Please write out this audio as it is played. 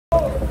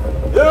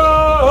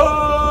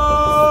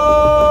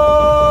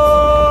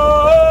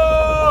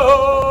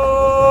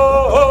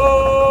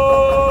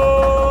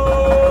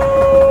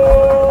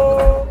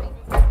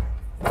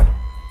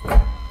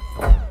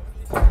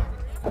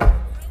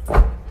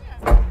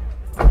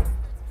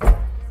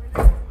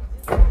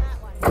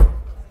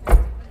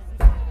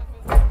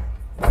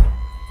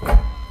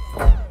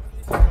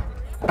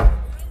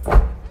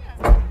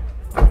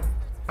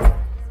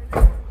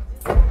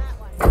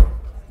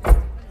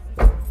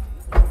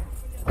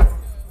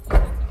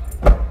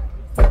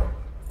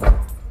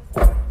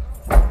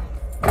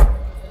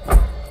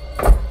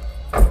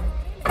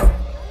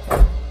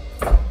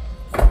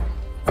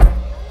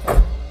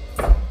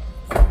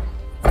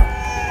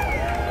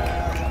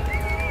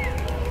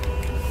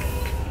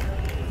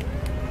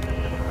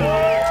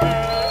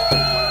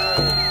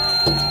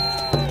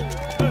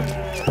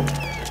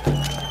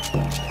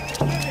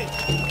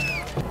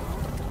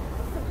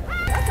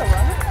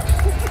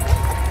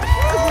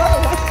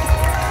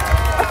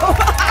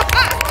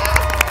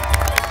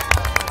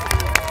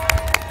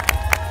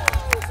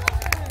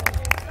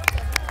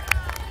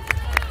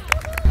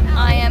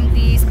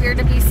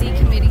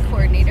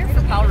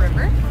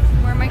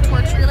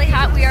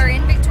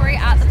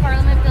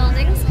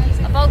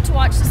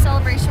watch the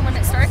celebration when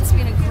it starts. It's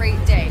been a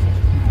great day.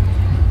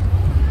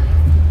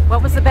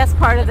 What was the best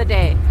part of the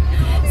day?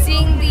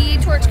 Seeing the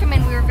torch come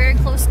in. We were very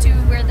close to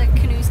where the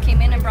canoes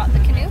came in and brought the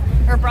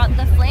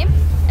flame,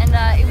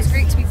 and it was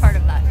great to be part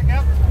of that.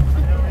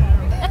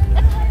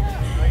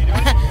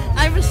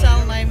 I'm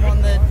Michelle and I'm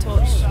on the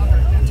Torch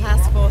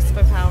Task Force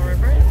for Powell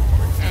River,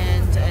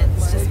 and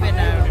it's just been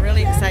a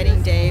really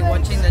exciting day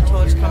watching the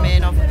torch come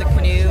in off of the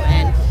canoe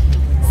and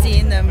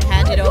seeing them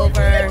hand it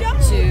over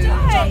to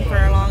John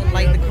Furlong,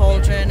 like the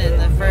cauldron, and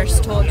the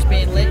first torch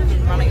being lit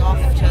and running off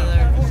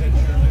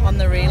on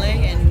the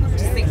relay, and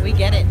just think we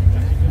get it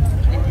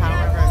in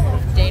Powell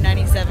River. Day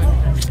 97.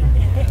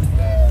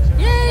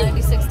 Yay!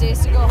 96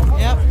 days to go.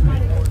 Yep.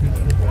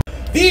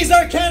 These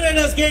are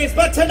Canada's games,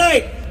 but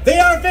tonight they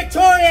are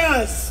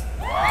Victoria's!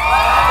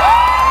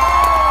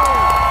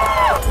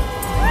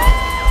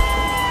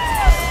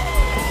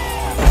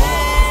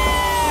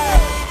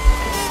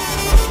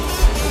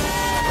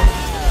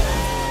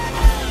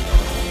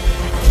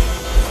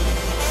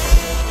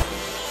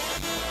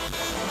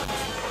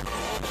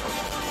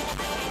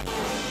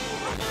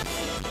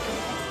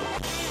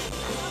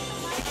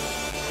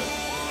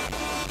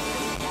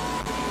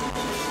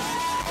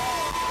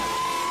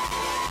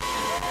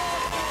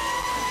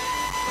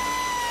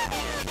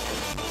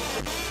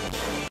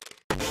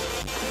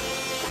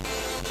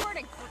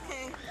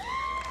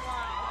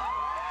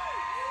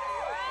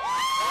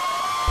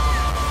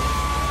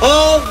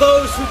 All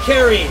those who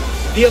carry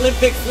the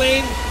Olympic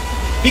flame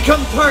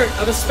become part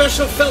of a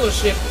special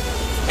fellowship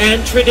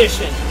and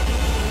tradition.